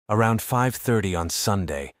Around 5:30 on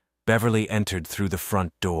Sunday, Beverly entered through the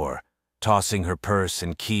front door, tossing her purse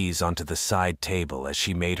and keys onto the side table as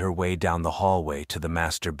she made her way down the hallway to the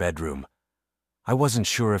master bedroom. I wasn't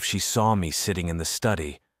sure if she saw me sitting in the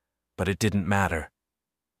study, but it didn't matter.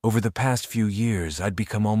 Over the past few years, I'd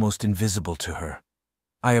become almost invisible to her.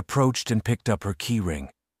 I approached and picked up her keyring.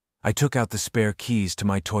 I took out the spare keys to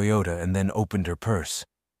my Toyota and then opened her purse.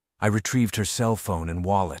 I retrieved her cell phone and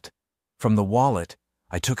wallet. From the wallet,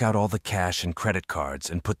 I took out all the cash and credit cards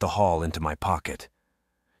and put the haul into my pocket.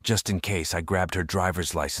 Just in case, I grabbed her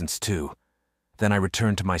driver's license too. Then I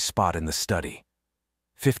returned to my spot in the study.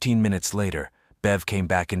 15 minutes later, Bev came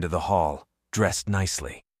back into the hall, dressed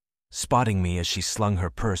nicely. Spotting me as she slung her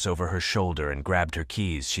purse over her shoulder and grabbed her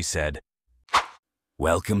keys, she said,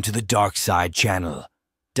 "Welcome to the Dark Side channel.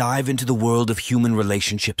 Dive into the world of human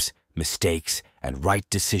relationships, mistakes, and right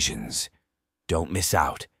decisions. Don't miss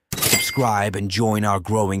out. Subscribe and join our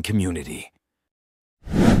growing community."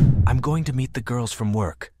 "I'm going to meet the girls from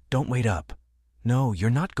work. Don't wait up." "No, you're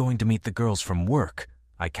not going to meet the girls from work,"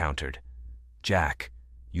 I countered. "Jack,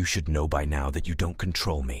 you should know by now that you don't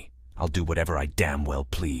control me. I'll do whatever I damn well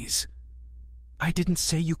please." "I didn't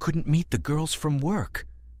say you couldn't meet the girls from work.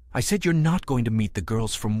 I said you're not going to meet the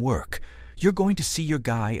girls from work. You're going to see your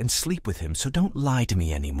guy and sleep with him, so don't lie to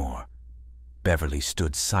me anymore." Beverly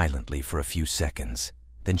stood silently for a few seconds.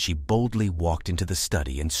 Then she boldly walked into the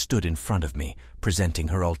study and stood in front of me, presenting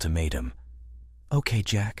her ultimatum. "Okay,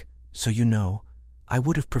 Jack, so you know, I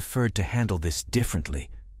would have preferred to handle this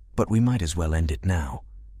differently, but we might as well end it now.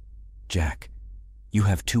 Jack, you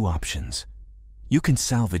have two options. You can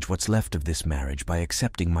salvage what's left of this marriage by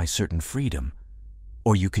accepting my certain freedom,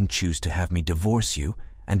 or you can choose to have me divorce you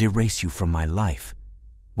and erase you from my life.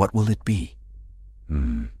 What will it be?"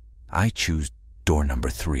 "I choose door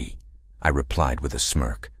number 3, I replied with a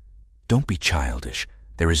smirk. "Don't be childish.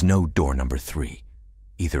 There is no door number 3.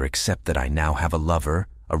 Either accept that I now have a lover,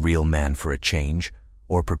 a real man for a change,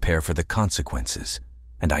 or prepare for the consequences.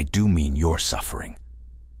 And I do mean your suffering."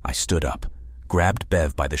 I stood up, grabbed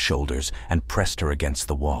Bev by the shoulders, and pressed her against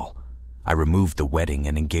the wall. I removed the wedding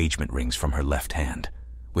and engagement rings from her left hand.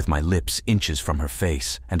 With my lips inches from her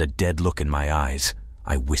face and a dead look in my eyes,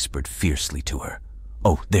 I whispered fiercely to her,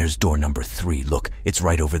 "Oh, there's door number 3. Look, it's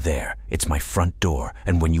right over there. It's my front door,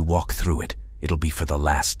 and when you walk through it, it'll be for the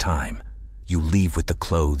last time. You leave with the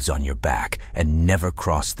clothes on your back and never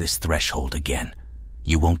cross this threshold again.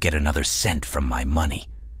 You won't get another cent from my money.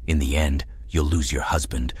 In the end, you'll lose your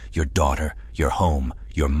husband, your daughter, your home,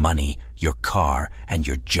 your money, your car, and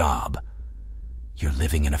your job. You're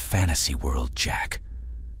living in a fantasy world, Jack."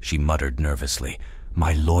 She muttered nervously,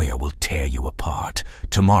 "My lawyer will tear you apart.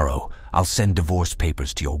 Tomorrow, I'll send divorce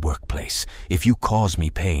papers to your workplace. If you cause me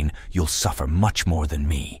pain, you'll suffer much more than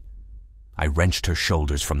me." I wrenched her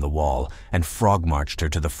shoulders from the wall and frog-marched her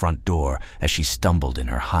to the front door as she stumbled in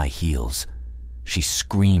her high heels. She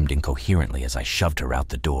screamed incoherently as I shoved her out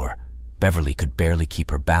the door. Beverly could barely keep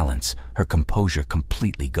her balance, her composure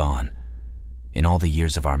completely gone. In all the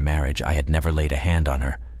years of our marriage, I had never laid a hand on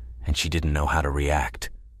her, and she didn't know how to react.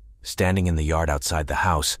 Standing in the yard outside the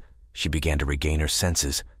house, she began to regain her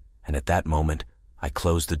senses, and at that moment, I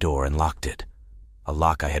closed the door and locked it, a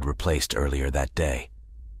lock I had replaced earlier that day.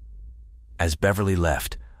 As Beverly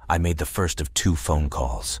left, I made the first of 2 phone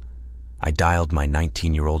calls. I dialed my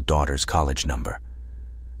 19-year-old daughter's college number.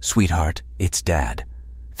 "Sweetheart, it's Dad.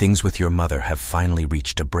 Things with your mother have finally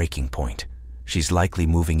reached a breaking point. She's likely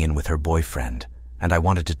moving in with her boyfriend, and I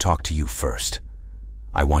wanted to talk to you first.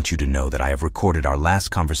 I want you to know that I have recorded our last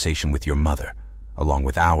conversation with your mother, along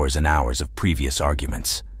with hours and hours of previous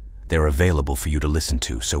arguments. They're available for you to listen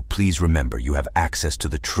to, so please remember you have access to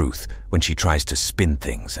the truth when she tries to spin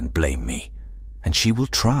things and blame me. And she will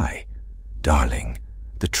try. Darling,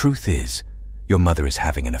 the truth is, your mother is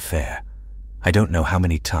having an affair. I don't know how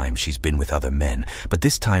many times she's been with other men, but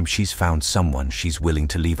this time she's found someone she's willing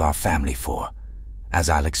to leave our family for. As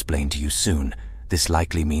I'll explain to you soon, this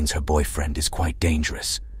likely means her boyfriend is quite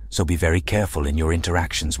dangerous, so be very careful in your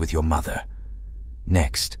interactions with your mother.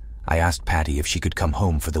 Next, I asked Patty if she could come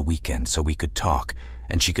home for the weekend so we could talk,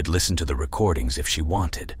 and she could listen to the recordings if she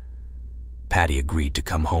wanted. Patty agreed to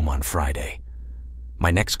come home on Friday.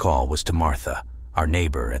 My next call was to Martha, our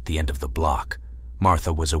neighbor at the end of the block.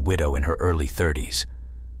 Martha was a widow in her early 30s.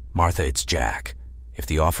 "Martha, it's Jack. If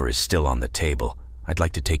the offer is still on the table, I'd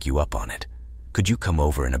like to take you up on it. Could you come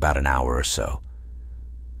over in about an hour or so?"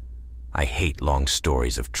 I hate long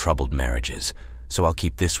stories of troubled marriages, so I'll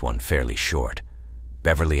keep this one fairly short.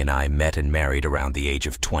 Beverly and I met and married around the age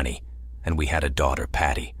of 20, and we had a daughter,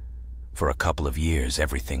 Patty. For a couple of years,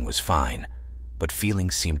 everything was fine, but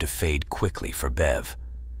feelings seemed to fade quickly for Bev.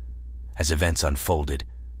 As events unfolded,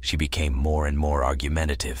 she became more and more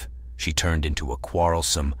argumentative. She turned into a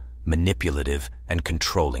quarrelsome, manipulative, and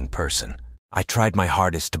controlling person. I tried my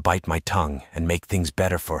hardest to bite my tongue and make things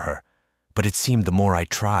better for her, but it seemed the more I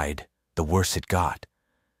tried, the worse it got.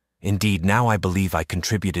 Indeed, now I believe I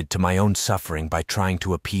contributed to my own suffering by trying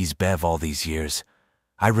to appease Bev all these years.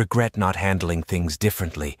 I regret not handling things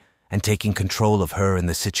differently and taking control of her and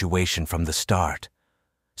the situation from the start.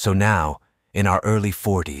 So now, in our early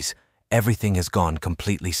 40s, everything has gone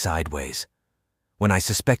completely sideways. When I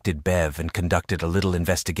suspected Bev and conducted a little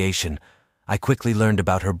investigation, I quickly learned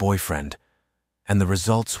about her boyfriend, and the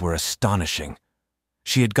results were astonishing.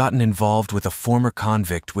 She had gotten involved with a former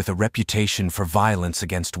convict with a reputation for violence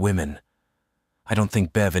against women. I don't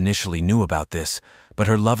think Bev initially knew about this, but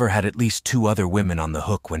her lover had at least 2 other women on the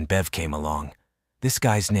hook when Bev came along. This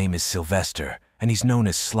guy's name is Sylvester, and he's known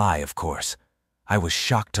as Sly, of course. I was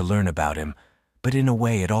shocked to learn about him, but in a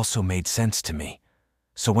way it also made sense to me.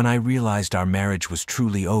 So when I realized our marriage was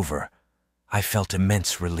truly over, I felt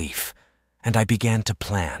immense relief, and I began to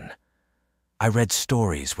plan. I read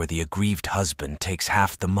stories where the aggrieved husband takes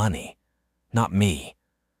half the money. Not me.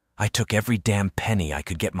 I took every damn penny I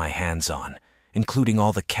could get my hands on, including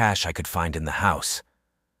all the cash I could find in the house.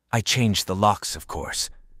 I changed the locks, of course,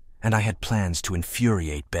 and I had plans to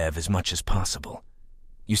infuriate Bev as much as possible.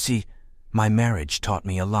 You see, my marriage taught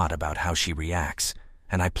me a lot about how she reacts,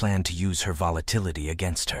 and I planned to use her volatility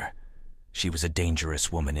against her. She was a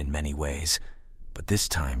dangerous woman in many ways, but this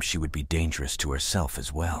time she would be dangerous to herself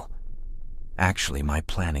as well. Actually, my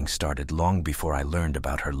planning started long before I learned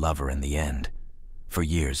about her lover in the end. For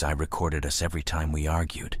years, I recorded us every time we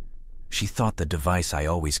argued. She thought the device I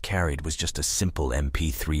always carried was just a simple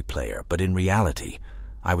MP3 player, but in reality,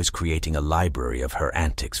 I was creating a library of her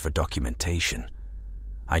antics for documentation.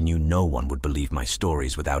 I knew no one would believe my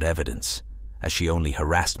stories without evidence, as she only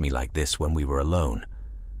harassed me like this when we were alone.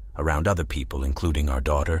 Around other people, including our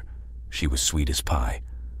daughter, she was sweet as pie.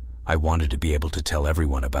 I wanted to be able to tell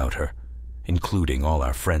everyone about her, including all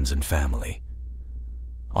our friends and family.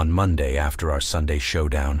 On Monday, after our Sunday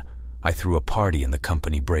showdown, I threw a party in the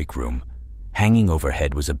company break room. Hanging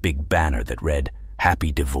overhead was a big banner that read,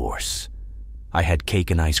 "Happy Divorce." I had cake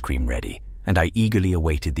and ice cream ready, and I eagerly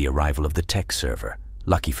awaited the arrival of the tech server.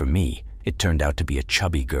 Lucky for me, it turned out to be a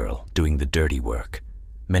chubby girl doing the dirty work.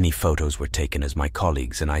 Many photos were taken as my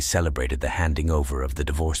colleagues and I celebrated the handing over of the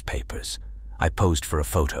divorce papers. I posed for a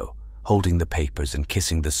photo, holding the papers and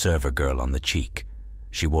kissing the server girl on the cheek.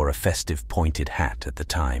 She wore a festive pointed hat at the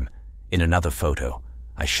time. In another photo,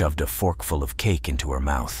 I shoved a forkful of cake into her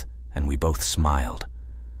mouth, and we both smiled.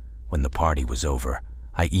 When the party was over,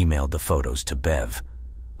 I emailed the photos to Bev.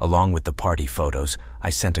 Along with the party photos, I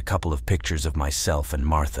sent a couple of pictures of myself and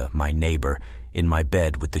Martha, my neighbor, in my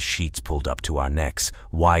bed with the sheets pulled up to our necks,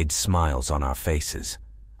 wide smiles on our faces.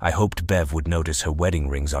 I hoped Bev would notice her wedding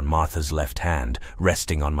rings on Martha's left hand,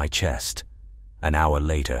 resting on my chest. An hour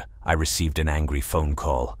later, I received an angry phone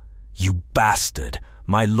call. "You bastard!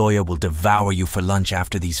 My lawyer will devour you for lunch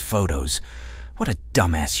after these photos. What a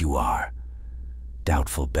dumbass you are."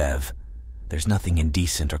 Doubtful, Bev. There's nothing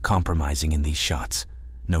indecent or compromising in these shots.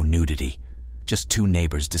 No nudity. Just 2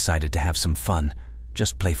 neighbors decided to have some fun.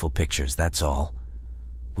 Just playful pictures, that's all.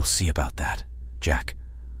 We'll see about that. Jack,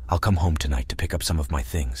 I'll come home tonight to pick up some of my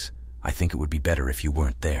things. I think it would be better if you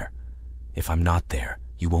weren't there. If I'm not there,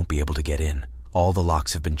 you won't be able to get in. All the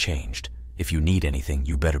locks have been changed. If you need anything,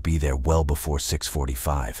 you better be there well before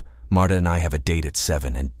 6:45. Marta and I have a date at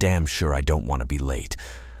 7, and damn sure I don't want to be late.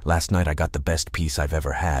 Last night I got the best piece I've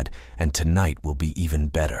ever had, and tonight will be even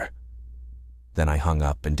better. Then I hung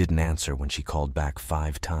up and didn't answer when she called back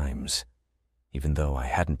 5 times. Even though I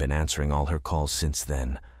hadn't been answering all her calls since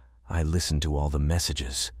then, I listened to all the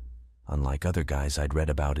messages. Unlike other guys I'd read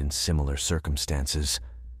about in similar circumstances,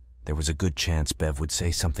 there was a good chance Bev would say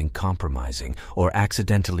something compromising or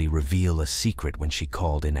accidentally reveal a secret when she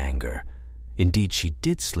called in anger. Indeed, she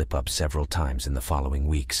did slip up several times in the following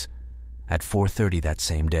weeks. At 4:30 that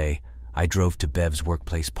same day, I drove to Bev's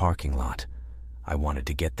workplace parking lot. I wanted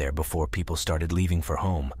to get there before people started leaving for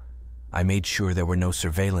home. I made sure there were no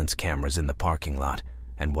surveillance cameras in the parking lot,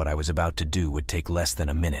 and what I was about to do would take less than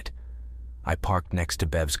a minute. I parked next to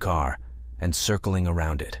Bev's car, and circling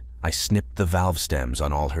around it, I snipped the valve stems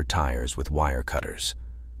on all her tires with wire cutters.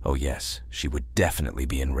 Oh yes, she would definitely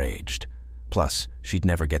be enraged. Plus, she'd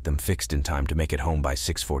never get them fixed in time to make it home by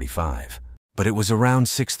 6:45. But it was around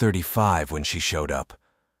 6:35 when she showed up.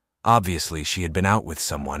 Obviously, she had been out with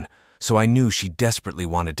someone, so I knew she desperately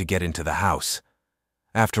wanted to get into the house.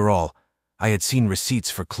 After all, I had seen receipts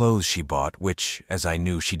for clothes she bought, which, as I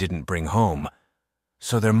knew, she didn't bring home.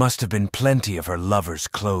 So there must have been plenty of her lover's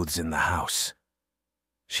clothes in the house.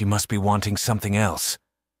 She must be wanting something else.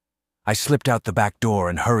 I slipped out the back door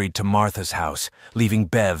and hurried to Martha's house, leaving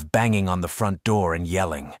Bev banging on the front door and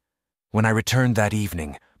yelling. When I returned that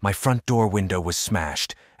evening, my front door window was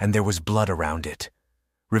smashed and there was blood around it.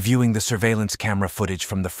 Reviewing the surveillance camera footage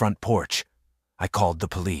from the front porch, I called the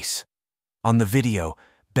police. On the video,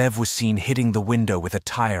 Bev was seen hitting the window with a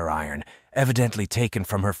tire iron, evidently taken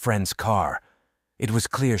from her friend's car. It was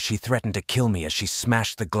clear she threatened to kill me as she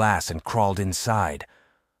smashed the glass and crawled inside.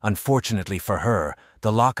 Unfortunately for her,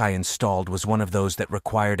 the lock I installed was one of those that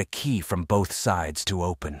required a key from both sides to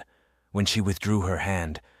open. When she withdrew her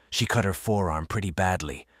hand, she cut her forearm pretty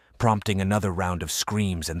badly, prompting another round of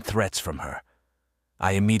screams and threats from her.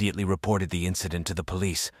 I immediately reported the incident to the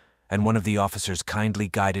police, and one of the officers kindly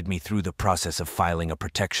guided me through the process of filing a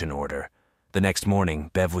protection order. The next morning,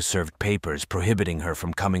 Bev was served papers prohibiting her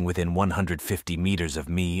from coming within 150 meters of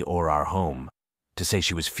me or our home. To say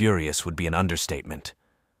she was furious would be an understatement.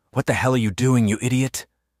 "What the hell are you doing, you idiot?"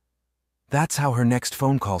 That's how her next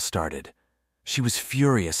phone call started. She was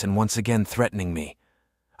furious and once again threatening me.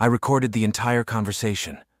 I recorded the entire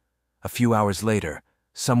conversation. A few hours later,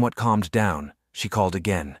 somewhat calmed down, she called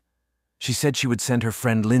again. She said she would send her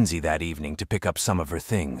friend Lindsay that evening to pick up some of her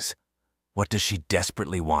things. What does she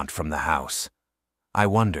desperately want from the house? I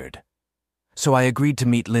wondered. So I agreed to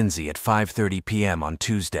meet Lindsay at 5:30 p.m. on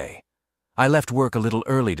Tuesday. I left work a little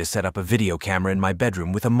early to set up a video camera in my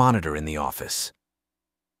bedroom with a monitor in the office.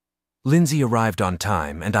 Lindsay arrived on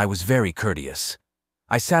time, and I was very courteous.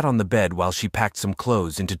 I sat on the bed while she packed some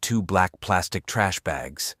clothes into 2 black plastic trash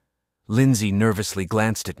bags. Lindsay nervously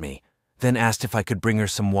glanced at me, then asked if I could bring her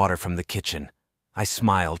some water from the kitchen. I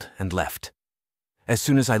smiled and left. As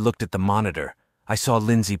soon as I looked at the monitor, I saw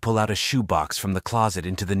Lindsay pull out a shoebox from the closet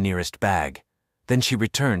into the nearest bag. Then she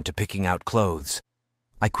returned to picking out clothes.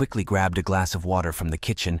 I quickly grabbed a glass of water from the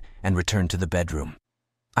kitchen and returned to the bedroom.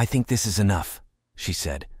 "I think this is enough," she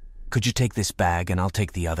said. "Could you take this bag and I'll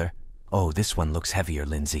take the other?" "Oh, this one looks heavier,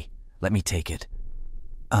 Lindsay. Let me take it."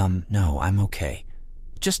 No, I'm okay.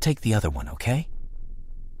 Just take the other one, okay?"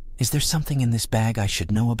 "Is there something in this bag I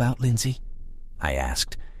should know about, Lindsay?" I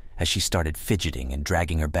asked, as she started fidgeting and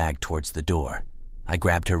dragging her bag towards the door. I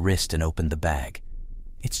grabbed her wrist and opened the bag.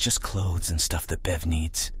 "It's just clothes and stuff that Bev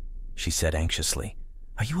needs," she said anxiously.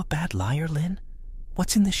 "Are you a bad liar, Lynn?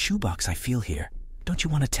 What's in this shoebox I feel here? Don't you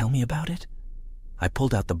want to tell me about it?" I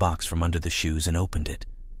pulled out the box from under the shoes and opened it.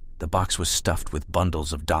 The box was stuffed with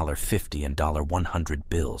bundles of $50 and $100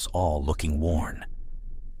 bills, all looking worn.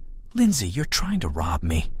 "Lindsay, you're trying to rob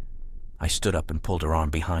me." I stood up and pulled her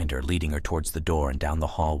arm behind her, leading her towards the door and down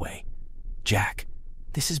the hallway. "Jack,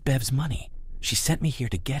 this is Bev's money. She sent me here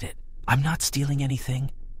to get it. I'm not stealing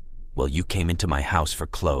anything." "Well, you came into my house for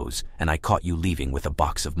clothes, and I caught you leaving with a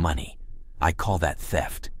box of money. I call that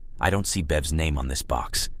theft. I don't see Bev's name on this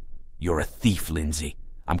box." "You're a thief, Lindsay.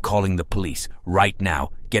 I'm calling the police. Right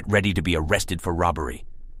now. Get ready to be arrested for robbery."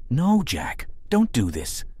 "No, Jack, don't do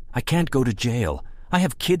this. I can't go to jail. I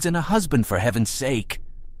have kids and a husband, for heaven's sake."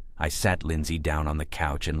 I sat Lindsay down on the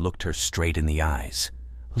couch and looked her straight in the eyes.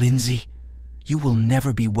 "Lindsay, you will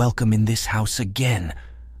never be welcome in this house again.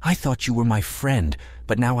 I thought you were my friend,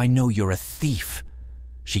 but now I know you're a thief."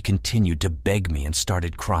 She continued to beg me and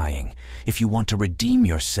started crying. "If you want to redeem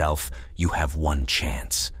yourself, you have one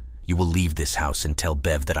chance. You will leave this house and tell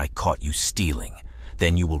Bev that I caught you stealing.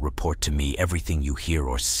 Then you will report to me everything you hear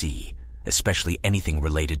or see, especially anything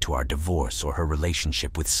related to our divorce or her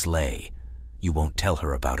relationship with Slay. You won't tell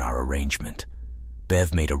her about our arrangement.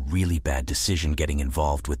 Bev made a really bad decision getting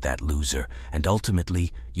involved with that loser, and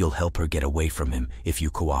ultimately you'll help her get away from him if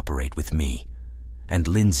you cooperate with me. And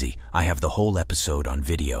Lindsay, I have the whole episode on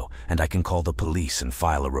video, and I can call the police and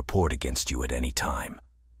file a report against you at any time."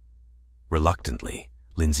 Reluctantly,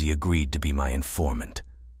 Lindsay agreed to be my informant.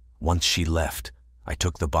 Once she left, I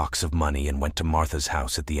took the box of money and went to Martha's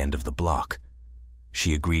house at the end of the block.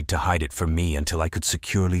 She agreed to hide it from me until I could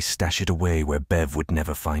securely stash it away where Bev would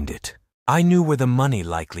never find it. I knew where the money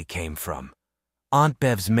likely came from. Aunt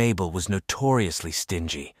Bev's Mabel was notoriously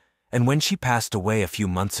stingy, and when she passed away a few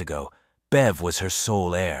months ago, Bev was her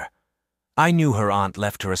sole heir. I knew her aunt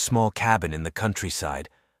left her a small cabin in the countryside,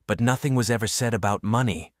 but nothing was ever said about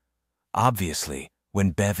money. Obviously,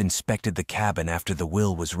 when Bev inspected the cabin after the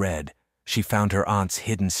will was read, she found her aunt's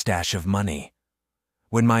hidden stash of money.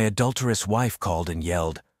 When my adulterous wife called and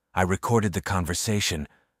yelled, I recorded the conversation,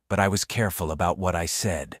 but I was careful about what I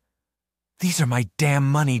said. "These are my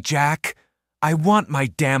damn money, Jack! I want my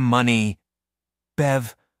damn money!"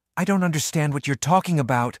 "Bev, I don't understand what you're talking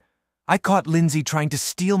about. I caught Lindsay trying to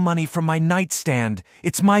steal money from my nightstand.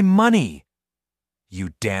 It's my money!"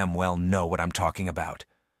 You damn well know what I'm talking about.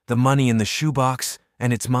 The money in the shoebox,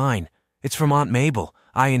 and it's mine. It's from Aunt Mabel.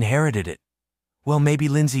 I inherited it. Well, maybe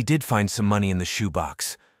Lindsay did find some money in the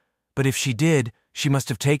shoebox. But if she did, she must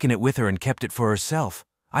have taken it with her and kept it for herself.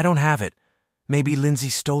 I don't have it. Maybe Lindsay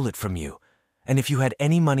stole it from you. And if you had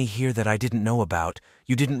any money here that I didn't know about,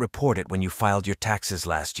 you didn't report it when you filed your taxes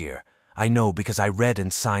last year. I know because I read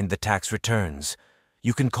and signed the tax returns.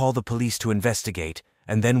 You can call the police to investigate,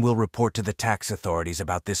 and then we'll report to the tax authorities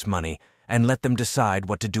about this money and let them decide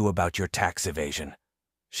what to do about your tax evasion.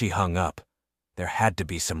 She hung up. There had to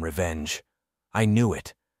be some revenge. I knew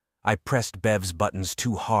it. I pressed Bev's buttons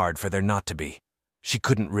too hard for there not to be. She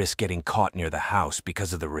couldn't risk getting caught near the house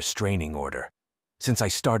because of the restraining order. Since I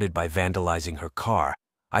started by vandalizing her car,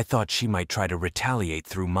 I thought she might try to retaliate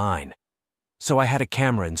through mine. So I had a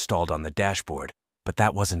camera installed on the dashboard, but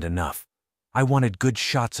that wasn't enough. I wanted good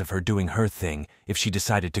shots of her doing her thing if she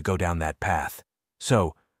decided to go down that path.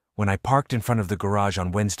 So, when I parked in front of the garage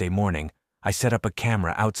on Wednesday morning, I set up a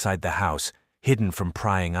camera outside the house, hidden from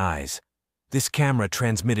prying eyes. This camera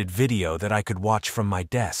transmitted video that I could watch from my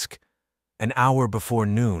desk. An hour before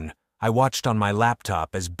noon, I watched on my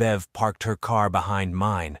laptop as Bev parked her car behind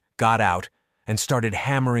mine, got out, and started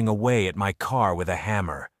hammering away at my car with a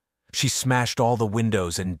hammer. She smashed all the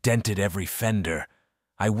windows and dented every fender.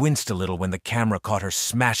 I winced a little when the camera caught her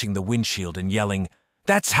smashing the windshield and yelling,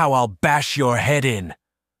 "That's how I'll bash your head in!"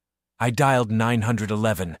 I dialed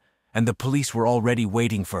 911, and the police were already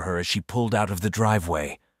waiting for her as she pulled out of the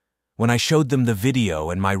driveway. When I showed them the video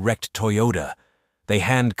and my wrecked Toyota, they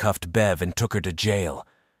handcuffed Bev and took her to jail.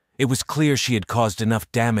 It was clear she had caused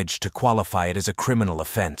enough damage to qualify it as a criminal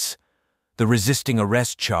offense. The resisting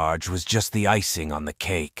arrest charge was just the icing on the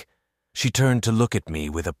cake. She turned to look at me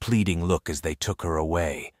with a pleading look as they took her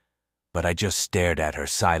away, but I just stared at her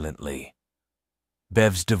silently.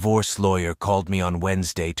 Bev's divorce lawyer called me on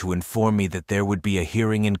Wednesday to inform me that there would be a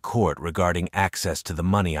hearing in court regarding access to the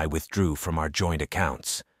money I withdrew from our joint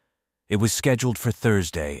accounts. It was scheduled for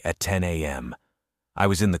Thursday at 10 a.m. I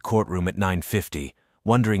was in the courtroom at 9:50,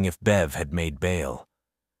 wondering if Bev had made bail.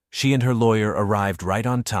 She and her lawyer arrived right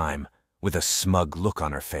on time, with a smug look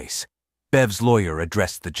on her face. Bev's lawyer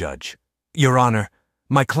addressed the judge. "Your Honor,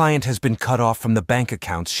 my client has been cut off from the bank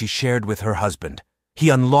accounts she shared with her husband. He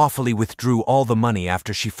unlawfully withdrew all the money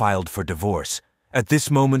after she filed for divorce. At this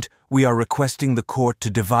moment, we are requesting the court to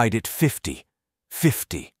divide it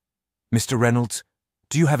 50-50. Mr. Reynolds,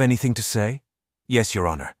 do you have anything to say?" "Yes, Your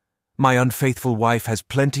Honor. My unfaithful wife has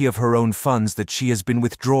plenty of her own funds that she has been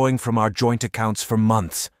withdrawing from our joint accounts for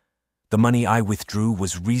months. The money I withdrew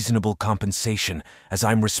was reasonable compensation, as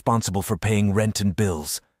I'm responsible for paying rent and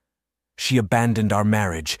bills. She abandoned our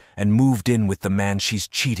marriage and moved in with the man she's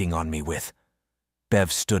cheating on me with."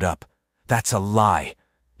 Bev stood up. "That's a lie.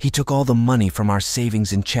 He took all the money from our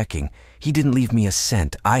savings and checking. He didn't leave me a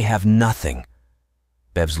cent. I have nothing."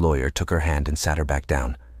 Bev's lawyer took her hand and sat her back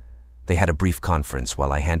down. They had a brief conference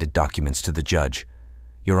while I handed documents to the judge.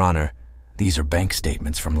 "Your Honor, these are bank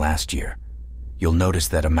statements from last year. You'll notice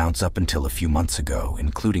that amounts up until a few months ago,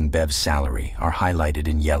 including Bev's salary, are highlighted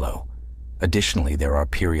in yellow. Additionally, there are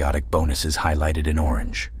periodic bonuses highlighted in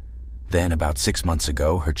orange. Then, about 6 months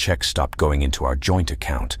ago, her checks stopped going into our joint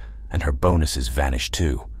account, and her bonuses vanished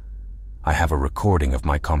too. I have a recording of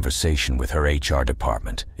my conversation with her HR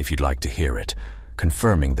department, if you'd like to hear it,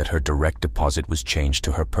 confirming that her direct deposit was changed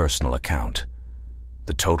to her personal account.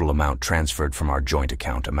 The total amount transferred from our joint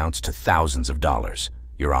account amounts to thousands of dollars,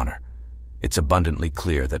 Your Honor. It's abundantly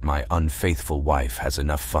clear that my unfaithful wife has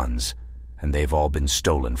enough funds, and they've all been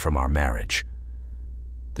stolen from our marriage."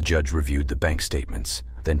 The judge reviewed the bank statements,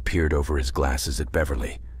 then peered over his glasses at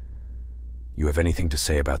Beverly. "You have anything to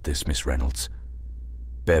say about this, Miss Reynolds?"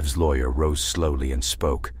 Bev's lawyer rose slowly and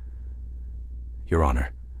spoke. "Your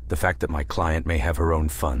Honor, the fact that my client may have her own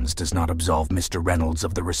funds does not absolve Mr. Reynolds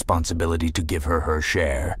of the responsibility to give her her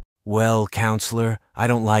share." "Well, counselor, I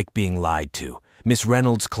don't like being lied to. Miss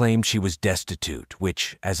Reynolds claimed she was destitute,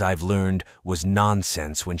 which, as I've learned, was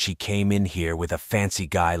nonsense when she came in here with a fancy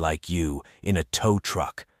guy like you in a tow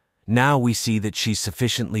truck. Now we see that she's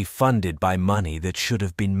sufficiently funded by money that should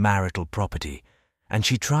have been marital property, and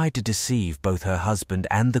she tried to deceive both her husband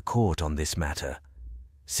and the court on this matter.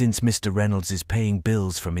 Since Mr. Reynolds is paying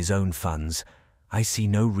bills from his own funds, I see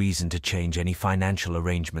no reason to change any financial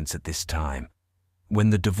arrangements at this time. When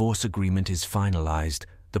the divorce agreement is finalized,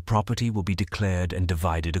 the property will be declared and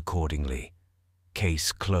divided accordingly.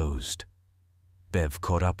 Case closed." Bev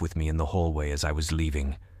caught up with me in the hallway as I was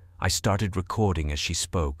leaving. I started recording as she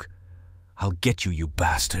spoke. "I'll get you, you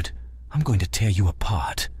bastard. I'm going to tear you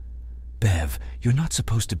apart. Bev, you're not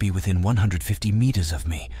supposed to be within 150 meters of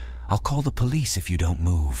me. I'll call the police if you don't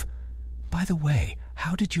move. By the way,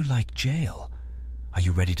 how did you like jail? Are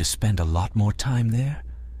you ready to spend a lot more time there?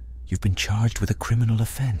 You've been charged with a criminal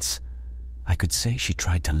offense. I could say she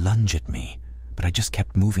tried to lunge at me, but I just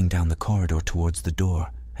kept moving down the corridor towards the door,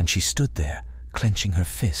 and she stood there, clenching her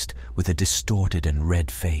fist with a distorted and red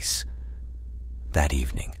face. That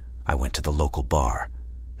evening, I went to the local bar.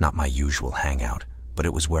 Not my usual hangout, but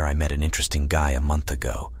it was where I met an interesting guy a month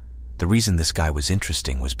ago. The reason this guy was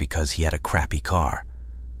interesting was because he had a crappy car.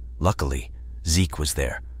 Luckily, Zeke was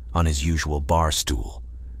there, on his usual bar stool.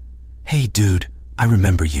 "Hey, dude, I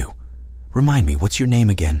remember you. Remind me, what's your name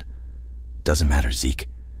again?" "Doesn't matter, Zeke.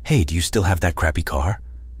 Hey, do you still have that crappy car?"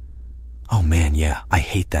 "Oh man, yeah, I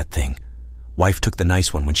hate that thing. Wife took the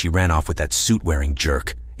nice one when she ran off with that suit-wearing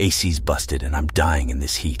jerk. AC's busted and I'm dying in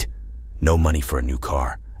this heat. No money for a new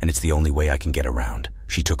car, and it's the only way I can get around.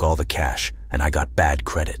 She took all the cash, and I got bad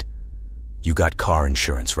credit. You got car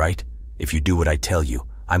insurance, right? If you do what I tell you,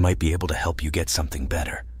 I might be able to help you get something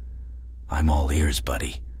better." "I'm all ears,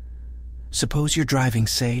 buddy." "Suppose you're driving,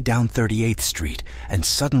 say, down 38th Street, and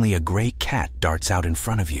suddenly a gray cat darts out in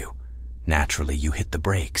front of you. Naturally, you hit the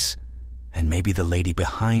brakes. And maybe the lady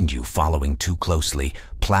behind you, following too closely,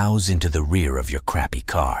 plows into the rear of your crappy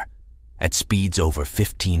car. At speeds over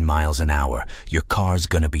 15 miles an hour, your car's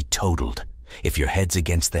gonna be totaled. If your head's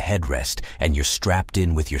against the headrest and you're strapped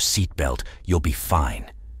in with your seatbelt, you'll be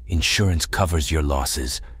fine. Insurance covers your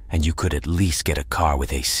losses, and you could at least get a car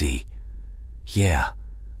with AC. Yeah,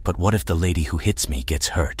 but what if the lady who hits me gets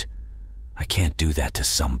hurt? I can't do that to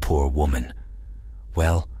some poor woman.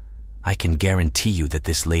 Well, I can guarantee you that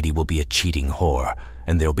this lady will be a cheating whore,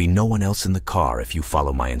 and there'll be no one else in the car if you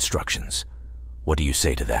follow my instructions. What do you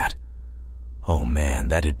say to that?" "Oh man,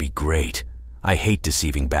 that'd be great. I hate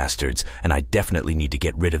deceiving bastards, and I definitely need to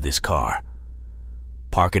get rid of this car."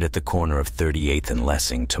 "Park it at the corner of 38th and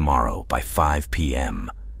Lessing tomorrow by 5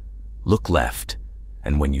 p.m. Look left,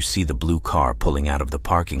 and when you see the blue car pulling out of the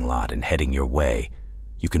parking lot and heading your way,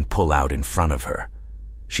 you can pull out in front of her.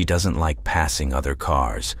 She doesn't like passing other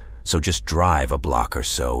cars, so just drive a block or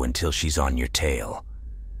so until she's on your tail.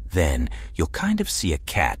 Then you'll kind of see a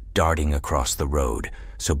cat darting across the road,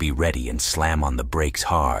 so be ready and slam on the brakes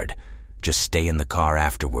hard. Just stay in the car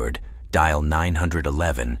afterward, dial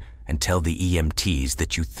 911, and tell the EMTs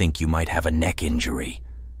that you think you might have a neck injury.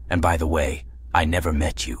 And by the way, I never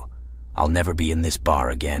met you. I'll never be in this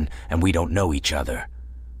bar again, and we don't know each other.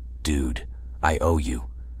 Dude, I owe you.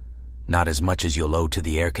 Not as much as you'll owe to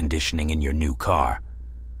the air conditioning in your new car."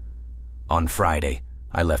 On Friday,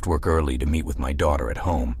 I left work early to meet with my daughter at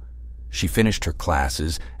home. She finished her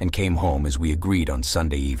classes and came home as we agreed on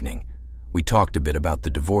Sunday evening. We talked a bit about the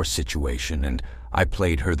divorce situation, and I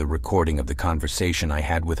played her the recording of the conversation I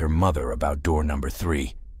had with her mother about door number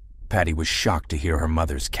 3. Patty was shocked to hear her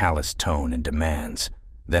mother's callous tone and demands.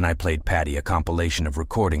 Then I played Patty a compilation of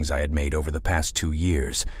recordings I had made over the past 2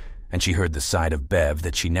 years, and she heard the side of Bev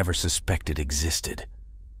that she never suspected existed.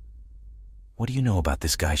 "What do you know about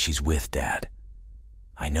this guy she's with, Dad?"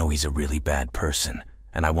 "I know he's a really bad person,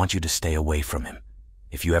 and I want you to stay away from him.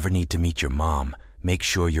 If you ever need to meet your mom, make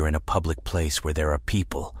sure you're in a public place where there are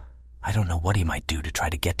people. I don't know what he might do to try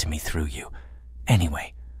to get to me through you.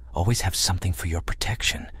 Anyway, always have something for your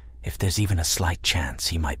protection, if there's even a slight chance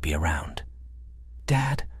he might be around."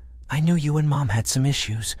 "Dad, I knew you and Mom had some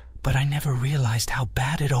issues, but I never realized how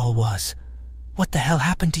bad it all was. What the hell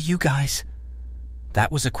happened to you guys?"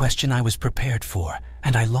 That was a question I was prepared for,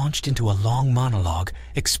 and I launched into a long monologue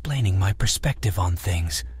explaining my perspective on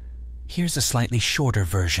things. Here's a slightly shorter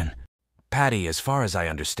version. "Patty, as far as I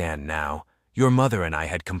understand now, your mother and I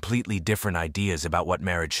had completely different ideas about what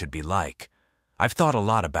marriage should be like. I've thought a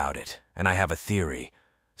lot about it, and I have a theory.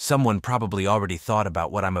 Someone probably already thought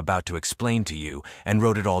about what I'm about to explain to you and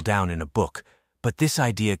wrote it all down in a book, but this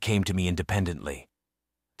idea came to me independently.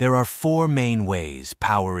 There are 4 main ways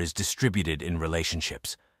power is distributed in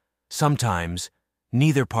relationships. Sometimes,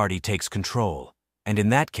 neither party takes control, and in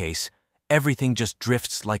that case, everything just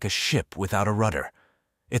drifts like a ship without a rudder.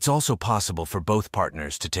 It's also possible for both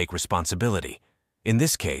partners to take responsibility. In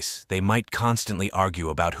this case, they might constantly argue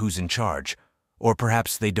about who's in charge, or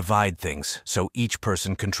perhaps they divide things so each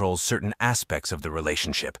person controls certain aspects of the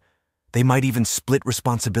relationship. They might even split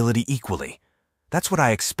responsibility equally. That's what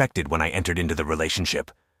I expected when I entered into the relationship.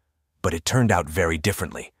 But it turned out very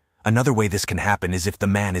differently. Another way this can happen is if the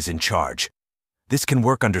man is in charge. This can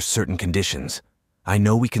work under certain conditions. I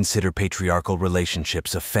know we consider patriarchal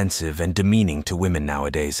relationships offensive and demeaning to women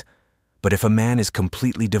nowadays, but if a man is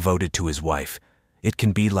completely devoted to his wife, it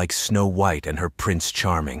can be like Snow White and her Prince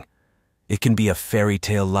Charming. It can be a fairy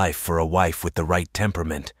tale life for a wife with the right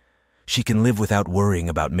temperament. She can live without worrying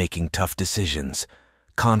about making tough decisions,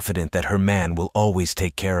 confident that her man will always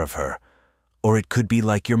take care of her. Or it could be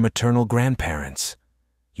like your maternal grandparents.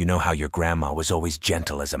 You know how your grandma was always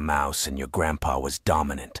gentle as a mouse and your grandpa was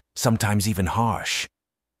dominant, sometimes even harsh.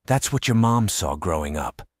 That's what your mom saw growing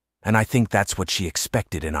up, and I think that's what she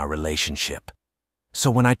expected in our relationship.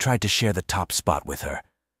 So when I tried to share the top spot with her,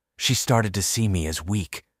 she started to see me as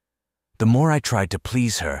weak. The more I tried to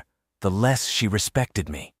please her, the less she respected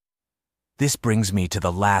me. This brings me to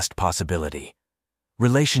the last possibility: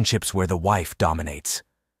 relationships where the wife dominates.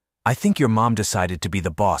 I think your mom decided to be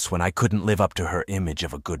the boss when I couldn't live up to her image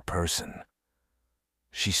of a good person.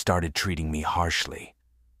 She started treating me harshly.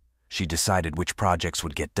 She decided which projects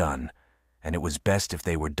would get done, and it was best if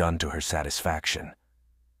they were done to her satisfaction.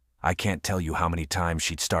 I can't tell you how many times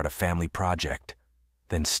she'd start a family project,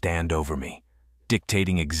 then stand over me,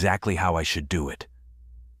 dictating exactly how I should do it.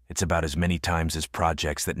 It's about as many times as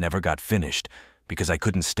projects that never got finished because I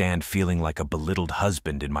couldn't stand feeling like a belittled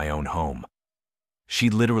husband in my own home. She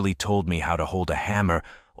literally told me how to hold a hammer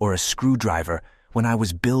or a screwdriver when I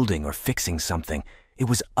was building or fixing something. It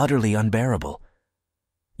was utterly unbearable.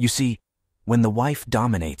 You see, when the wife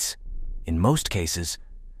dominates, in most cases,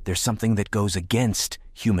 there's something that goes against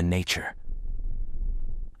human nature.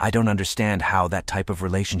 I don't understand how that type of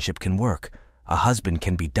relationship can work. A husband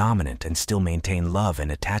can be dominant and still maintain love and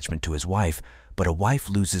attachment to his wife, but a wife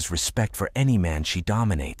loses respect for any man she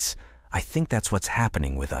dominates. I think that's what's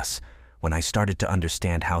happening with us. When I started to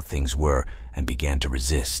understand how things were and began to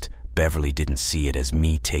resist, Beverly didn't see it as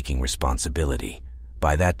me taking responsibility.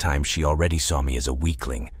 By that time, she already saw me as a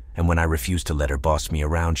weakling, and when I refused to let her boss me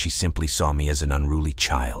around, she simply saw me as an unruly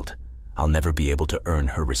child. I'll never be able to earn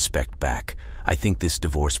her respect back. I think this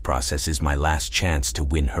divorce process is my last chance to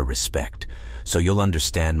win her respect. So you'll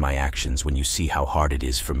understand my actions when you see how hard it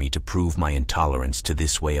is for me to prove my intolerance to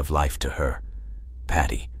this way of life to her.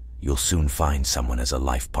 Patty, you'll soon find someone as a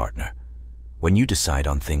life partner. When you decide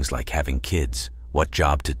on things like having kids, what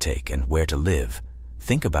job to take, and where to live,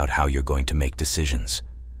 think about how you're going to make decisions.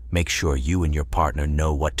 Make sure you and your partner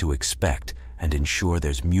know what to expect and ensure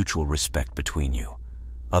there's mutual respect between you.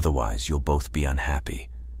 Otherwise, you'll both be unhappy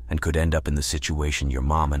and could end up in the situation your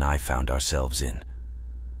mom and I found ourselves in.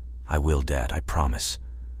 I will, Dad, I promise.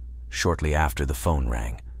 Shortly after, the phone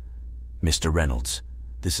rang. Mr. Reynolds,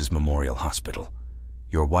 this is Memorial Hospital.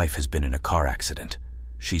 Your wife has been in a car accident.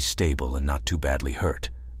 She's stable and not too badly hurt,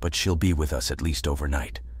 but she'll be with us at least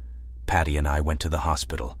overnight. Patty and I went to the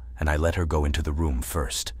hospital, and I let her go into the room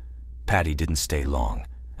first. Patty didn't stay long,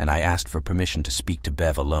 and I asked for permission to speak to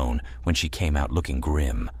Bev alone when she came out looking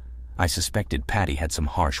grim. I suspected Patty had some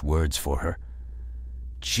harsh words for her.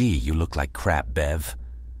 "Gee, you look like crap, Bev,"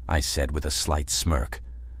 I said with a slight smirk.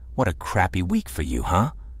 "What a crappy week for you,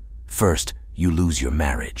 huh? First, you lose your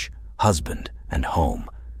marriage, husband, and home.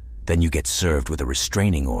 Then you get served with a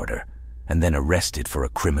restraining order, and then arrested for a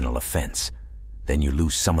criminal offense. Then you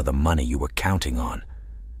lose some of the money you were counting on.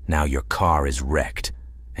 Now your car is wrecked,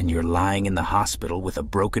 and you're lying in the hospital with a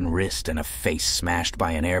broken wrist and a face smashed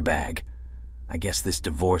by an airbag. I guess this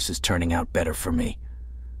divorce is turning out better for me."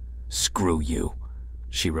 "Screw you,"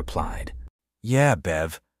 she replied. "Yeah,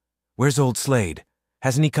 Bev. Where's old Slade?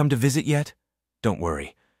 Hasn't he come to visit yet?" "Don't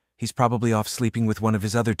worry. He's probably off sleeping with one of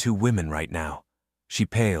his other 2 women right now." She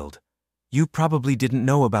paled. "You probably didn't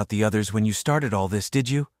know about the others when you started all this, did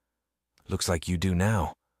you?" "Looks like you do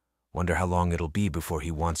now. Wonder how long it'll be before he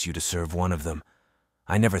wants you to serve one of them.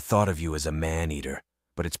 I never thought of you as a man-eater,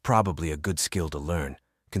 but it's probably a good skill to learn,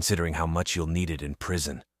 considering how much you'll need it in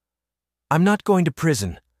prison." "I'm not going to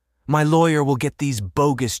prison. My lawyer will get these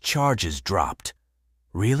bogus charges dropped."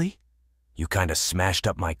 "Really? You kinda smashed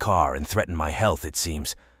up my car and threatened my health, it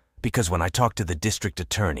seems, because when I talked to the district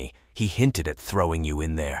attorney, he hinted at throwing you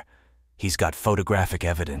in there. He's got photographic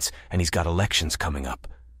evidence, and he's got elections coming up.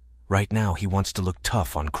 Right now, he wants to look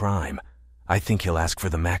tough on crime. I think he'll ask for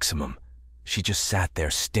the maximum." She just sat there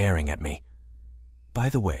staring at me. "By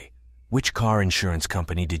the way, which car insurance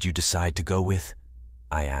company did you decide to go with?"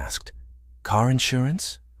 I asked. "Car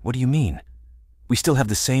insurance? What do you mean? We still have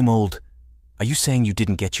the same old—" "Are you saying you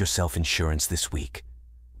didn't get yourself insurance this week?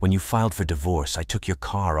 When you filed for divorce, I took your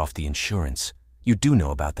car off the insurance. You do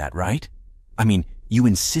know about that, right? I mean, you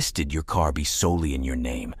insisted your car be solely in your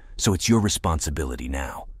name, so it's your responsibility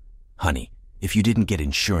now. Honey, if you didn't get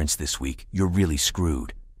insurance this week, you're really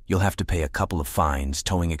screwed. You'll have to pay a couple of fines,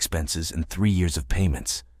 towing expenses, and 3 years of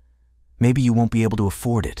payments. Maybe you won't be able to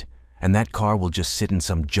afford it, and that car will just sit in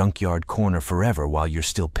some junkyard corner forever while you're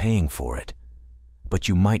still paying for it. But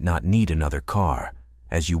you might not need another car,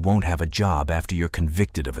 as you won't have a job after you're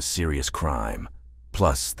convicted of a serious crime.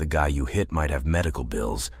 Plus, the guy you hit might have medical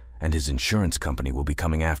bills, and his insurance company will be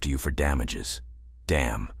coming after you for damages.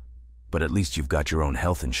 Damn. But at least you've got your own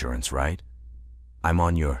health insurance, right? I'm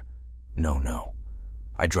on your... No.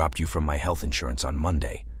 I dropped you from my health insurance on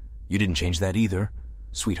Monday. You didn't change that either?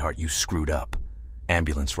 Sweetheart, you screwed up.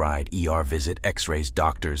 Ambulance ride, ER visit, x-rays,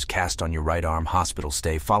 doctors, cast on your right arm, hospital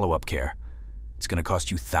stay, follow-up care. It's gonna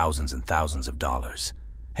cost you thousands and thousands of dollars.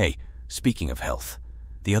 Hey, speaking of health,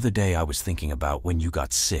 the other day I was thinking about when you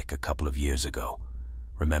got sick a couple of years ago.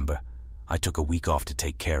 Remember, I took a week off to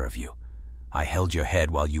take care of you. I held your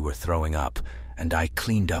head while you were throwing up, and I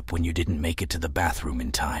cleaned up when you didn't make it to the bathroom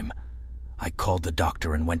in time. I called the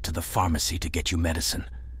doctor and went to the pharmacy to get you medicine.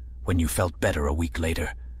 When you felt better a week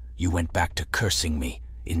later, you went back to cursing me,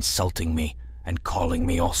 insulting me, and calling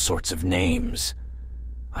me all sorts of names.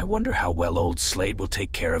 I wonder how well old Slade will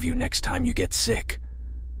take care of you next time you get sick.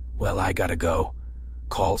 Well, I gotta go.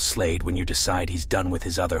 Call Slade when you decide he's done with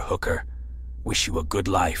his other hooker. Wish you a good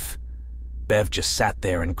life. Bev just sat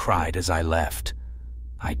there and cried as I left.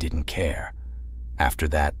 I didn't care. After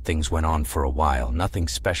that, things went on for a while. Nothing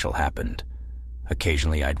special happened.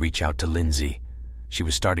 Occasionally, I'd reach out to Lindsay. She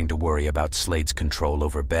was starting to worry about Slade's control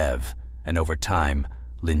over Bev, and over time,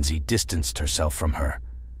 Lindsay distanced herself from her.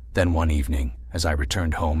 Then one evening, as I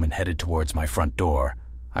returned home and headed towards my front door,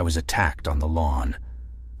 I was attacked on the lawn.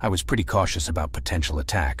 I was pretty cautious about potential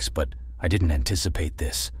attacks, but I didn't anticipate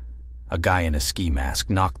this. A guy in a ski mask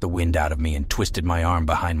knocked the wind out of me and twisted my arm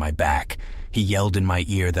behind my back. He yelled in my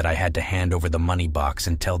ear that I had to hand over the money box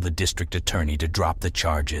and tell the district attorney to drop the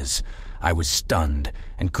charges. I was stunned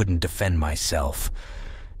and couldn't defend myself.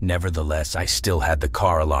 Nevertheless, I still had the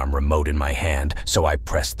car alarm remote in my hand, so I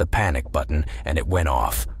pressed the panic button and it went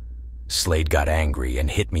off. Slade got angry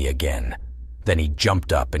and hit me again. Then he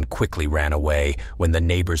jumped up and quickly ran away when the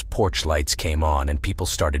neighbor's porch lights came on and people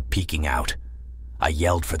started peeking out. I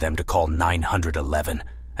yelled for them to call 911,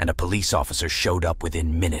 and a police officer showed up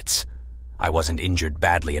within minutes. I wasn't injured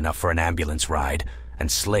badly enough for an ambulance ride,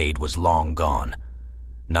 and Slade was long gone.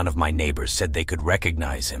 None of my neighbors said they could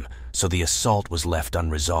recognize him, so the assault was left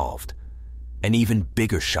unresolved. An even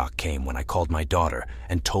bigger shock came when I called my daughter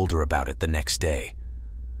and told her about it the next day.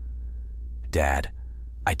 Dad,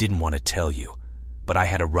 I didn't want to tell you, but I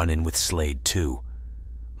had a run-in with Slade too.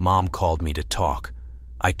 Mom called me to talk.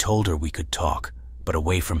 I told her we could talk, but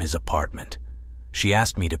away from his apartment. She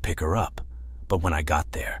asked me to pick her up, but when I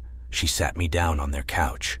got there, she sat me down on their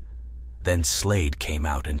couch. Then Slade came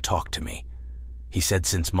out and talked to me. He said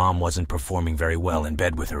since Mom wasn't performing very well in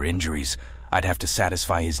bed with her injuries, I'd have to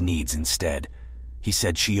satisfy his needs instead. He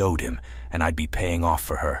said she owed him, and I'd be paying off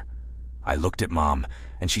for her. I looked at Mom,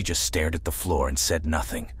 and she just stared at the floor and said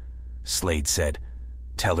nothing. Slade said,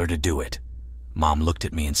 "Tell her to do it." Mom looked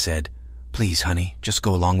at me and said, "Please, honey, just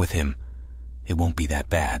go along with him. It won't be that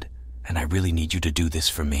bad, and I really need you to do this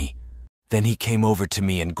for me." Then he came over to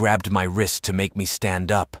me and grabbed my wrist to make me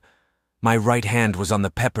stand up. My right hand was on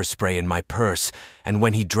the pepper spray in my purse, and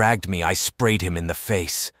when he dragged me, I sprayed him in the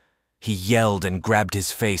face. He yelled and grabbed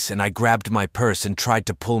his face, and I grabbed my purse and tried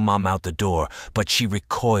to pull Mom out the door, but she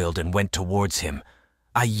recoiled and went towards him.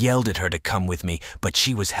 I yelled at her to come with me, but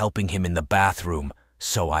she was helping him in the bathroom,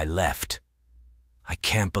 so I left. I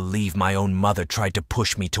can't believe my own mother tried to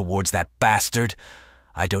push me towards that bastard.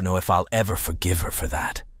 I don't know if I'll ever forgive her for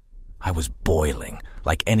that. I was boiling,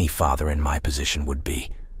 like any father in my position would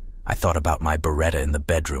be. I thought about my Beretta in the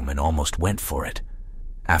bedroom and almost went for it.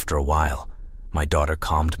 After a while, my daughter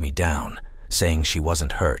calmed me down, saying she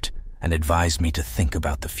wasn't hurt, and advised me to think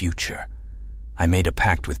about the future. I made a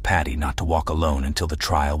pact with Patty not to walk alone until the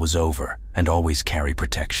trial was over, and always carry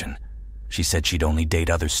protection. She said she'd only date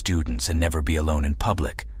other students and never be alone in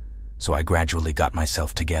public, so I gradually got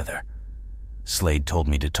myself together. Slade told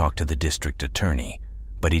me to talk to the district attorney,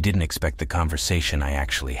 but he didn't expect the conversation I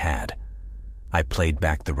actually had. I played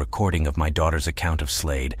back the recording of my daughter's account of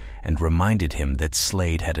Slade and reminded him that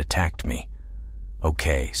Slade had attacked me.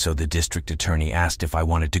 Okay, so the district attorney asked if I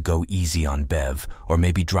wanted to go easy on Bev or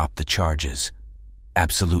maybe drop the charges.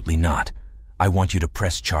 Absolutely not. I want you to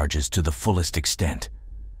press charges to the fullest extent.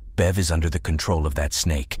 Bev is under the control of that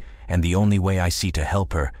snake, and the only way I see to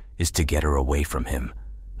help her is to get her away from him.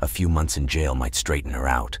 A few months in jail might straighten her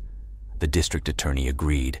out. The district attorney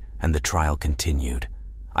agreed, and the trial continued.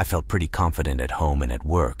 I felt pretty confident at home and at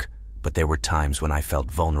work, but there were times when I felt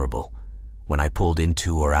vulnerable. When I pulled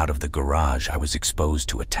into or out of the garage, I was exposed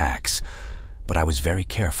to attacks, but I was very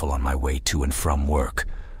careful on my way to and from work.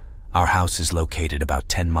 Our house is located about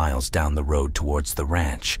 10 miles down the road towards the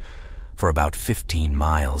ranch. For about 15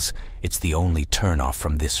 miles, it's the only turnoff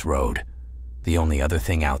from this road. The only other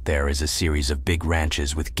thing out there is a series of big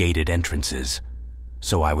ranches with gated entrances.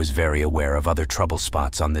 so I was very aware of other trouble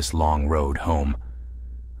spots on this long road home.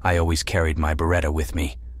 I always carried my Beretta with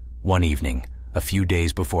me. One evening, a few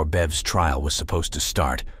days before Bev's trial was supposed to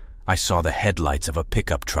start, I saw the headlights of a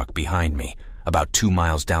pickup truck behind me, about 2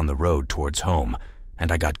 miles down the road towards home,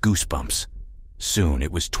 and I got goosebumps. Soon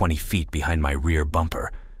it was 20 feet behind my rear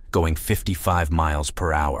bumper, going 55 miles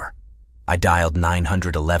per hour. I dialed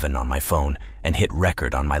 911 on my phone and hit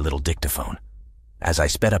record on my little dictaphone. As I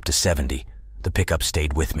sped up to 70, the pickup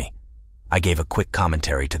stayed with me. I gave a quick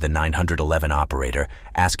commentary to the 911 operator,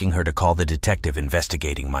 asking her to call the detective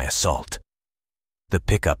investigating my assault. The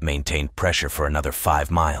pickup maintained pressure for another 5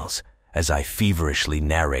 miles, as I feverishly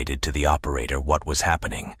narrated to the operator what was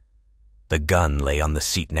happening. The gun lay on the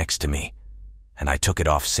seat next to me, and I took it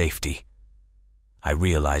off safety. I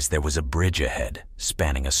realized there was a bridge ahead,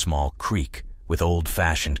 spanning a small creek with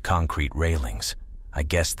old-fashioned concrete railings. I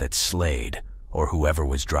guessed that Slade, or whoever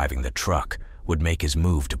was driving the truck, would make his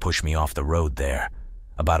move to push me off the road there.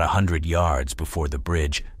 About 100 yards before the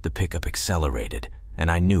bridge, the pickup accelerated,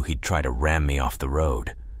 and I knew he'd try to ram me off the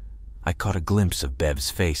road. I caught a glimpse of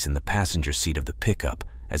Bev's face in the passenger seat of the pickup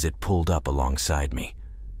as it pulled up alongside me.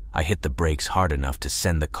 I hit the brakes hard enough to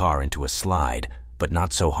send the car into a slide, but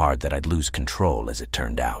not so hard that I'd lose control, as it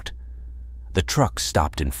turned out. The truck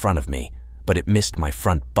stopped in front of me, but it missed my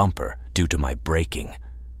front bumper due to my braking.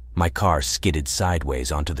 My car skidded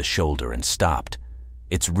sideways onto the shoulder and stopped.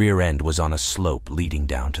 Its rear end was on a slope leading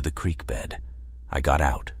down to the creek bed. I got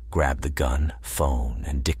out, grabbed the gun, phone,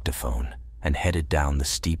 and dictaphone, and headed down the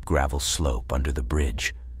steep gravel slope under the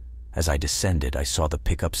bridge. As I descended, I saw the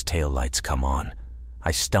pickup's taillights come on.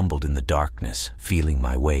 I stumbled in the darkness, feeling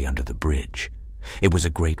my way under the bridge. It was a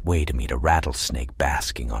great way to meet a rattlesnake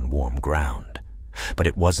basking on warm ground. But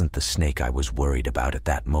it wasn't the snake I was worried about at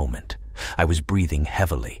that moment. I was breathing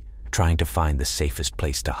heavily, trying to find the safest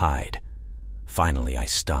place to hide. Finally, I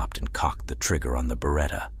stopped and cocked the trigger on the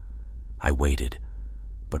Beretta. I waited,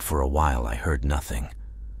 but for a while I heard nothing.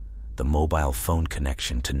 The mobile phone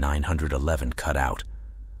connection to 911 cut out.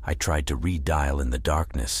 I tried to redial in the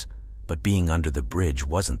darkness, but being under the bridge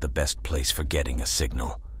wasn't the best place for getting a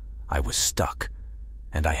signal. I was stuck,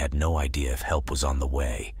 and I had no idea if help was on the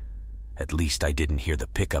way. At least I didn't hear the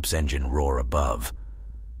pickup's engine roar above.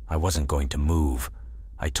 I wasn't going to move.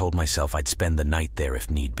 I told myself I'd spend the night there if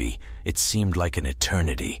need be. It seemed like an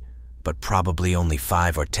eternity, but probably only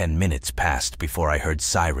 5 or 10 minutes passed before I heard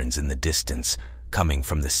sirens in the distance, coming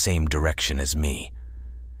from the same direction as me.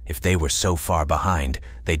 If they were so far behind,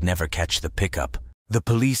 they'd never catch the pickup. The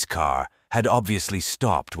police car had obviously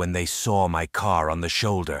stopped when they saw my car on the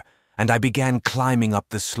shoulder, and I began climbing up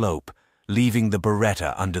the slope, leaving the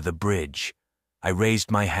Beretta under the bridge. I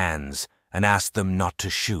raised my hands and asked them not to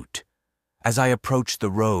shoot. As I approached the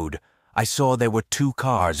road, I saw there were 2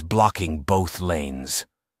 cars blocking both lanes.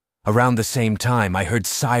 Around the same time, I heard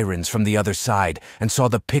sirens from the other side and saw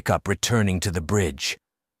the pickup returning to the bridge.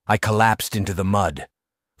 I collapsed into the mud.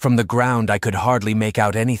 From the ground, I could hardly make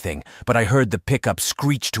out anything, but I heard the pickup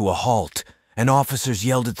screech to a halt, and officers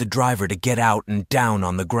yelled at the driver to get out and down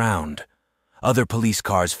on the ground. Other police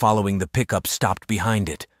cars following the pickup stopped behind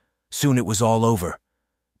it. Soon it was all over.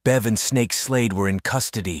 Bev and Snake Slade were in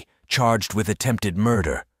custody, charged with attempted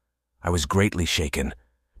murder. I was greatly shaken,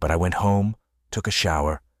 but I went home, took a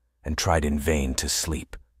shower, and tried in vain to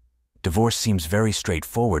sleep. Divorce seems very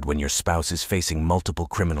straightforward when your spouse is facing multiple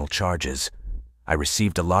criminal charges. I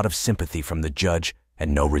received a lot of sympathy from the judge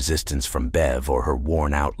and no resistance from Bev or her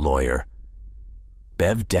worn-out lawyer.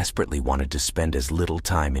 Bev desperately wanted to spend as little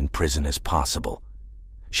time in prison as possible.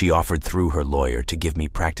 She offered through her lawyer to give me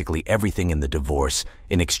practically everything in the divorce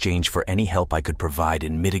in exchange for any help I could provide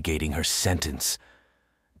in mitigating her sentence.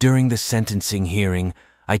 During the sentencing hearing,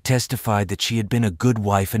 I testified that she had been a good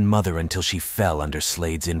wife and mother until she fell under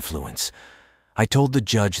Slade's influence. I told the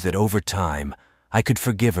judge that over time, I could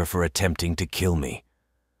forgive her for attempting to kill me.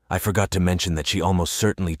 I forgot to mention that she almost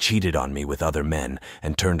certainly cheated on me with other men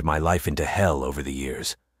and turned my life into hell over the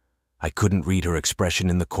years. I couldn't read her expression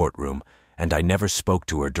in the courtroom, and I never spoke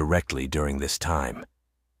to her directly during this time.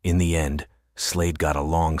 In the end, Slade got a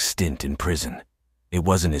long stint in prison. It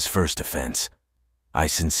wasn't his first offense. I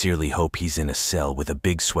sincerely hope he's in a cell with a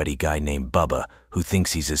big sweaty guy named Bubba who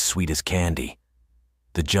thinks he's as sweet as candy.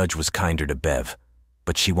 The judge was kinder to Bev,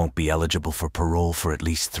 but she won't be eligible for parole for at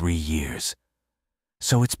least 3 years.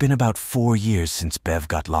 So it's been about 4 years since Bev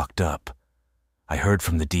got locked up. I heard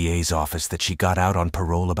from the DA's office that she got out on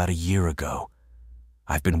parole about a year ago.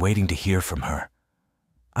 I've been waiting to hear from her.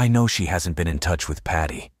 I know she hasn't been in touch with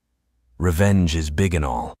Patty. Revenge is big and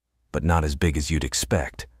all, but not as big as you'd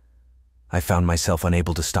expect. I found myself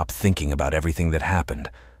unable to stop thinking about everything that happened.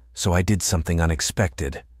 so I did something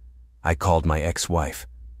unexpected. I called my ex-wife.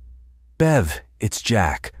 "Bev, it's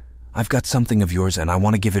Jack. I've got something of yours and I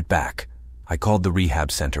want to give it back." I called the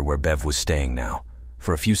rehab center where Bev was staying now.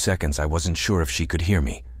 For a few seconds, I wasn't sure if she could hear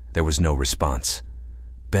me. There was no response.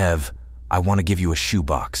 "Bev, I want to give you a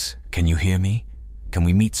shoebox. Can you hear me? Can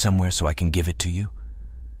we meet somewhere so I can give it to you?"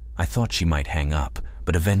 I thought she might hang up,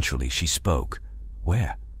 but eventually she spoke.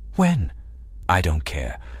 "Where? When?" "I don't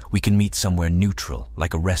care. We can meet somewhere neutral,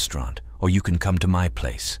 like a restaurant, or you can come to my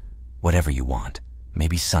place. Whatever you want.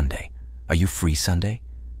 Maybe Sunday. Are you free Sunday?"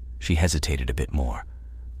 She hesitated a bit more.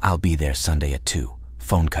 "I'll be there Sunday at 2.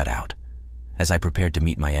 Phone cut out." As I prepared to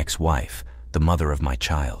meet my ex-wife, the mother of my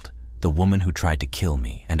child, the woman who tried to kill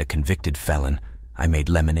me, and a convicted felon, I made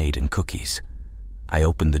lemonade and cookies. I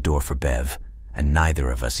opened the door for Bev, and neither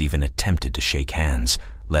of us even attempted to shake hands,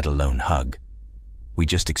 let alone hug. We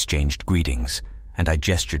just exchanged greetings, and I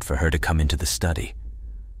gestured for her to come into the study.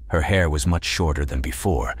 Her hair was much shorter than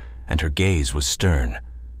before, and her gaze was stern.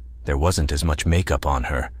 There wasn't as much makeup on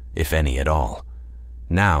her, if any at all.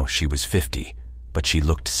 Now she was 50, but she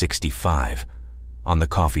looked 65. On the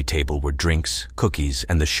coffee table were drinks, cookies,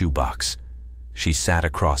 and the shoebox. She sat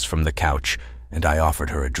across from the couch, and I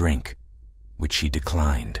offered her a drink, which she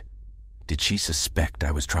declined. Did she suspect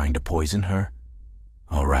I was trying to poison her?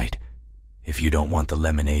 All right, if you don't want the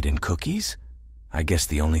lemonade and cookies, I guess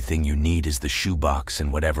the only thing you need is the shoebox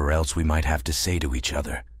and whatever else we might have to say to each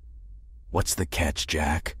other. What's the catch,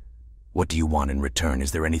 Jack? What do you want in return?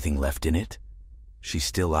 Is there anything left in it? She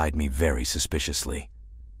still eyed me very suspiciously.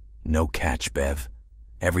 No catch, Bev.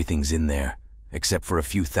 Everything's in there, except for a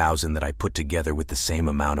few thousand that I put together with the same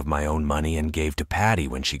amount of my own money and gave to Patty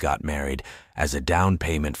when she got married as a down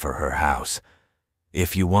payment for her house.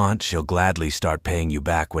 If you want, she'll gladly start paying you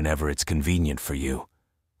back whenever it's convenient for you.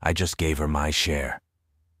 I just gave her my share.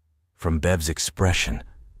 From Bev's expression,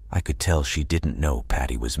 I could tell she didn't know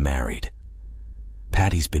Patty was married.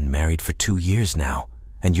 Patty's been married for 2 years now,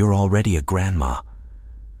 and you're already a grandma.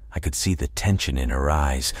 I could see the tension in her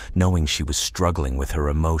eyes, knowing she was struggling with her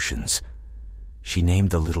emotions. She named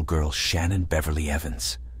the little girl Shannon Beverly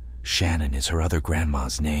Evans. Shannon is her other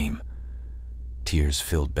grandma's name. Tears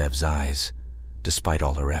filled Bev's eyes, despite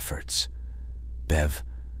all her efforts. "Bev,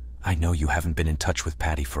 I know you haven't been in touch with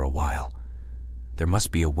Patty for a while. There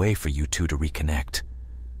must be a way for you two to reconnect.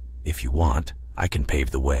 If you want, I can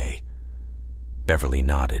pave the way." Beverly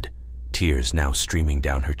nodded, tears now streaming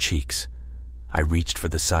down her cheeks. I reached for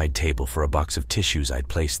the side table for a box of tissues I'd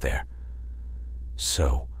placed there.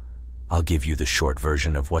 "So, I'll give you the short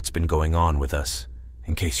version of what's been going on with us,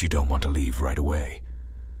 in case you don't want to leave right away."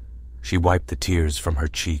 She wiped the tears from her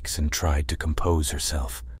cheeks and tried to compose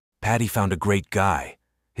herself. "Patty found a great guy.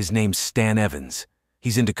 His name's Stan Evans.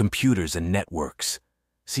 He's into computers and networks.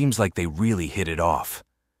 Seems like they really hit it off.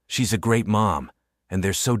 She's a great mom, and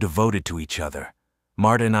they're so devoted to each other.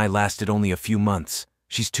 Marta and I lasted only a few months.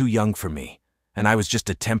 She's too young for me, and I was just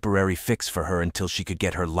a temporary fix for her until she could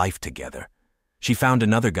get her life together. She found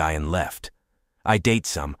another guy and left. I date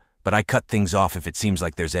some, but I cut things off if it seems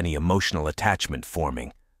like there's any emotional attachment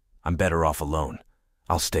forming. I'm better off alone.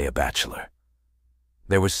 I'll stay a bachelor."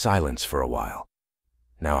 There was silence for a while.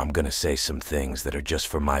 Now I'm gonna say some things that are just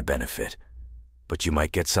for my benefit, but you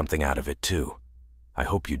might get something out of it too. I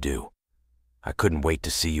hope you do. I couldn't wait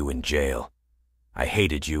to see you in jail. I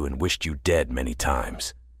hated you and wished you dead many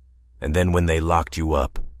times. And then when they locked you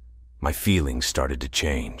up, my feelings started to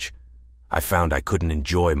change. I found I couldn't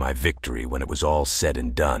enjoy my victory when it was all said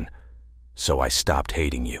and done, so I stopped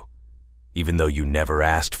hating you. Even though you never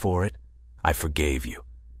asked for it, I forgave you.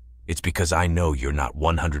 It's because I know you're not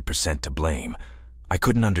 100% to blame. I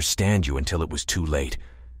couldn't understand you until it was too late,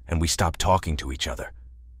 and we stopped talking to each other.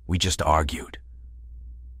 We just argued.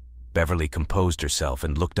 Beverly composed herself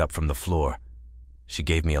and looked up from the floor. She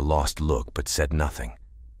gave me a lost look but said nothing.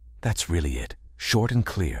 That's really it, short and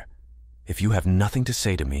clear. If you have nothing to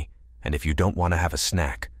say to me, and if you don't want to have a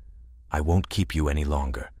snack, I won't keep you any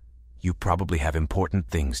longer. You probably have important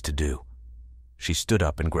things to do. She stood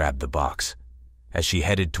up and grabbed the box. As she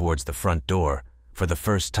headed towards the front door, for the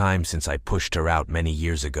first time since I pushed her out many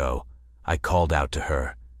years ago, I called out to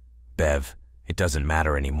her. "Bev, it doesn't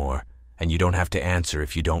matter anymore, and you don't have to answer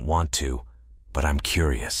if you don't want to, but I'm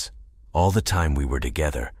curious. All the time we were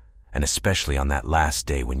together, and especially on that last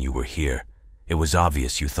day when you were here, it was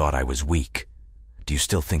obvious you thought I was weak. Do you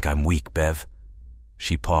still think I'm weak, Bev?"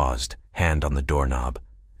 She paused, hand on the doorknob,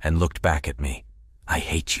 and looked back at me. "I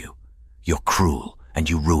hate you. You're cruel, and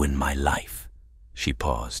you ruined my life." She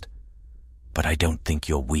paused. "But I don't think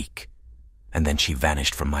you're weak." And then she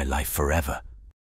vanished from my life forever.